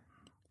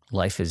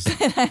 Life is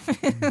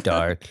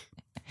dark.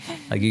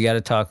 Like, you got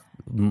to talk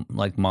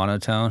like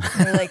monotone.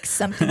 Or like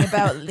something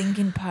about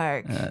Linkin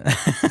Park.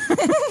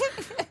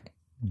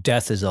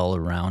 Death is all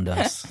around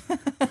us.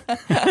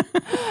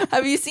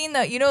 Have you seen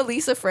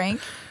Lisa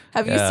Frank?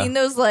 Have you seen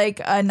those like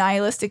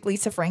nihilistic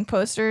Lisa Frank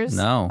posters?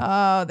 No.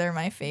 Oh, they're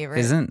my favorite.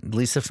 Isn't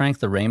Lisa Frank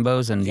the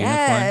rainbows and unicorns?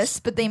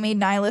 Yes, but they made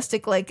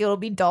nihilistic, like it'll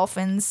be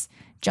dolphins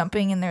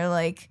jumping and they're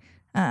like,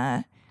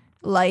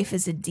 life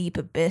is a deep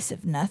abyss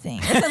of nothing.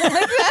 Or something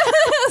like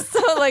that.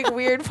 So like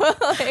weird, but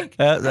like.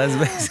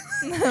 That's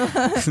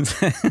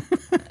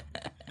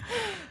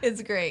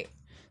It's great.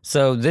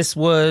 So this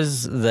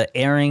was the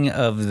airing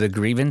of the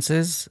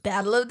Grievances.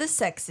 Battle of the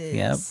Sexes.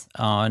 Yep,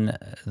 on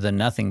the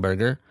Nothing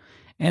Burger.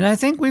 And I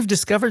think we've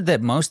discovered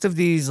that most of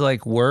these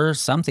like were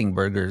something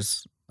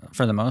burgers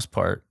for the most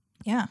part.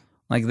 Yeah.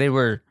 Like they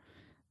were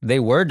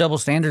double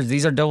standards.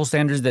 These are double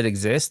standards that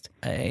exist.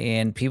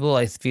 And people,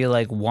 I feel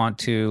like, want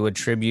to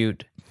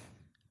attribute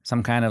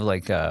some kind of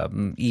like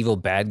evil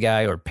bad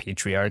guy or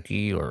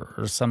patriarchy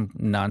or some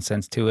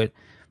nonsense to it.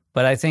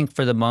 But I think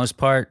for the most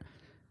part,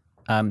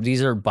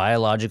 these are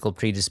biological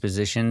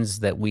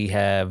predispositions that we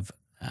have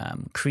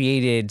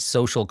created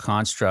social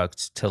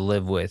constructs to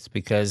live with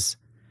because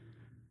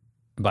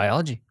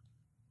biology.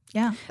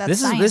 Yeah,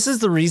 that's science. This is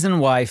the reason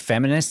why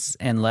feminists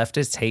and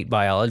leftists hate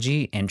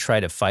biology and try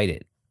to fight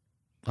it.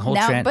 The whole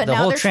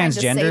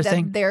transgender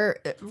thing. Their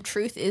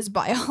truth is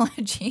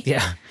biology.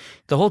 Yeah,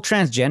 the whole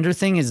transgender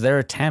thing is their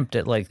attempt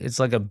at like it's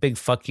like a big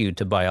fuck you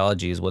to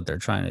biology is what they're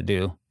trying to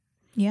do.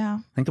 Yeah,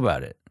 think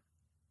about it.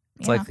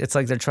 It's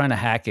like they're trying to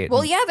hack it.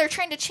 Well, yeah, they're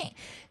trying to change.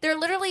 They're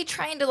literally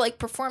trying to like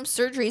perform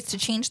surgeries to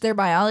change their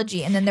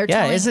biology, and then they're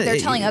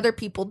telling other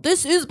people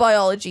this is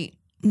biology.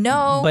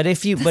 No, but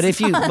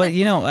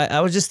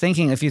I was just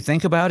thinking, if you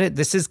think about it,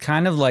 this is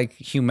kind of like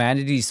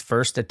humanity's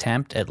first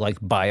attempt at like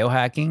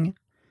biohacking.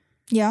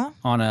 Yeah.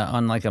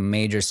 On like a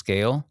major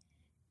scale.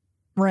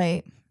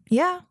 Right.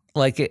 Yeah.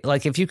 Like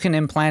if you can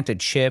implant a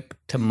chip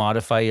to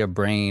modify your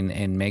brain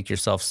and make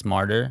yourself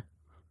smarter,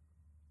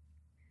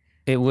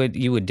 you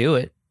would do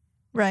it.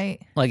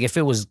 Right. Like if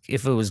it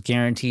was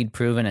guaranteed,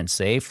 proven, and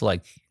safe,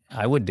 like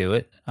I would do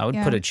it. I would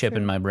put a chip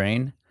in my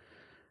brain.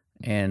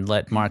 and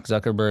let Mark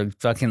Zuckerberg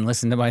fucking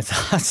listen to my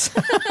thoughts.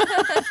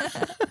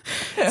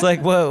 It's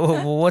like,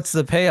 what's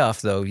the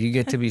payoff though? You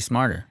get to be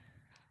smarter.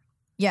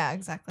 Yeah,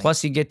 exactly.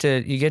 Plus, you get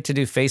to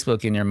do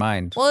Facebook in your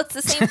mind. Well, it's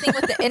the same thing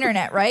with the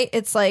internet, right?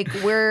 It's like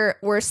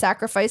we're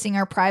sacrificing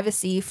our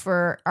privacy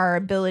for our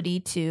ability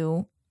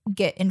to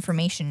get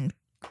information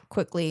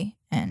quickly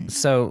and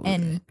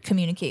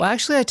communicate. Well,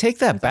 actually, I take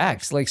that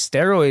back. Like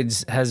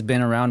steroids has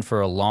been around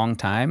for a long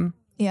time.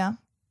 Yeah,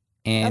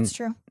 and that's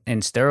true.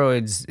 And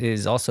steroids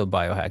is also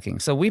biohacking.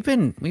 So we've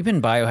been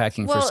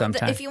biohacking for some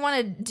time. If you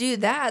want to do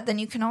that, then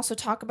you can also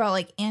talk about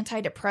like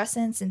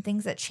antidepressants and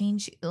things that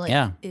change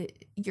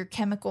your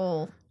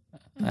chemical,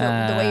 the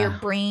way your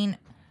brain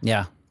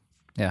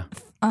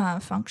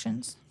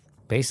functions.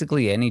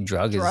 Basically, any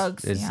drug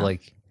is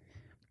like,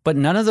 but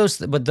none of those.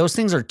 But those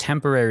things are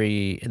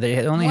temporary.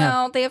 They only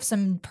they have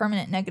some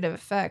permanent negative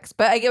effects.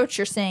 But I get what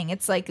you're saying.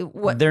 It's like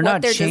what they're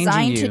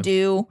designed to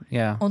do.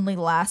 Only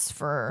lasts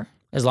for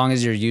as long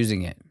as you're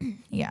using it.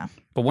 Yeah.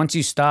 But once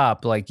you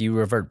stop, like you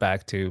revert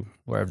back to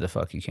wherever the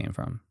fuck you came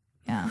from.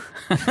 Yeah.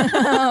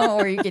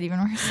 Or you get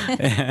even worse.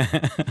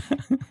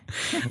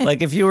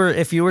 Like if you were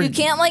you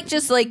can't like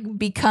just like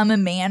become a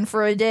man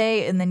for a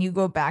day and then you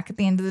go back at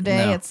the end of the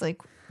day. No. It's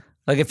like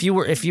if you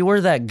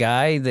were that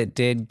guy that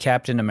did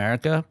Captain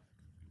America.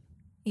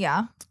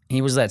 Yeah.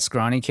 He was that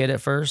scrawny kid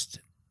at first.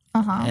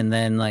 And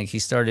then like he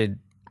started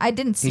I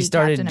didn't see. It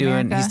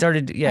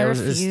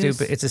was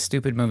stupid. It's a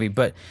stupid movie,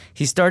 but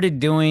he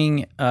started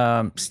doing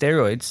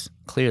steroids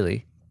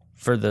clearly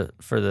for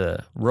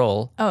the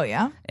role. Oh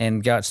yeah,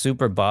 and got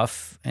super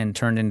buff and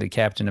turned into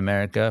Captain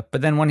America.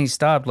 But then when he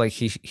stopped, like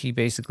he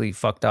basically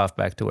fucked off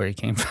back to where he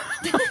came from.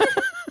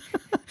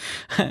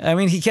 I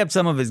mean, he kept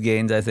some of his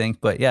gains, I think,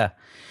 but yeah.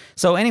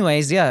 So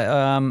anyways,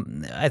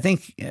 I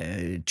think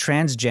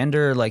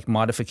transgender like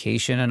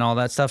modification and all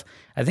that stuff,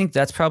 I think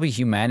that's probably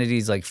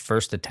humanity's like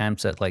first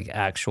attempts at like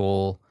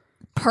actual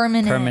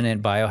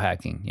permanent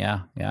biohacking.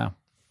 Yeah. Yeah,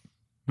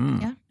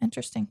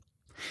 interesting.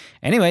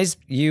 Anyways,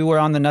 you were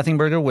on the Nothing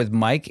Burger with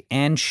Mike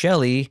and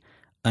Shelly.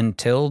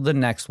 Until the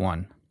next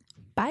one.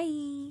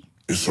 Bye.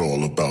 It's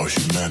all about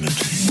humanity.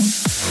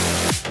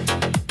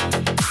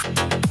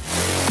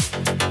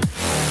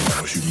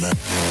 About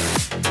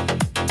humanity.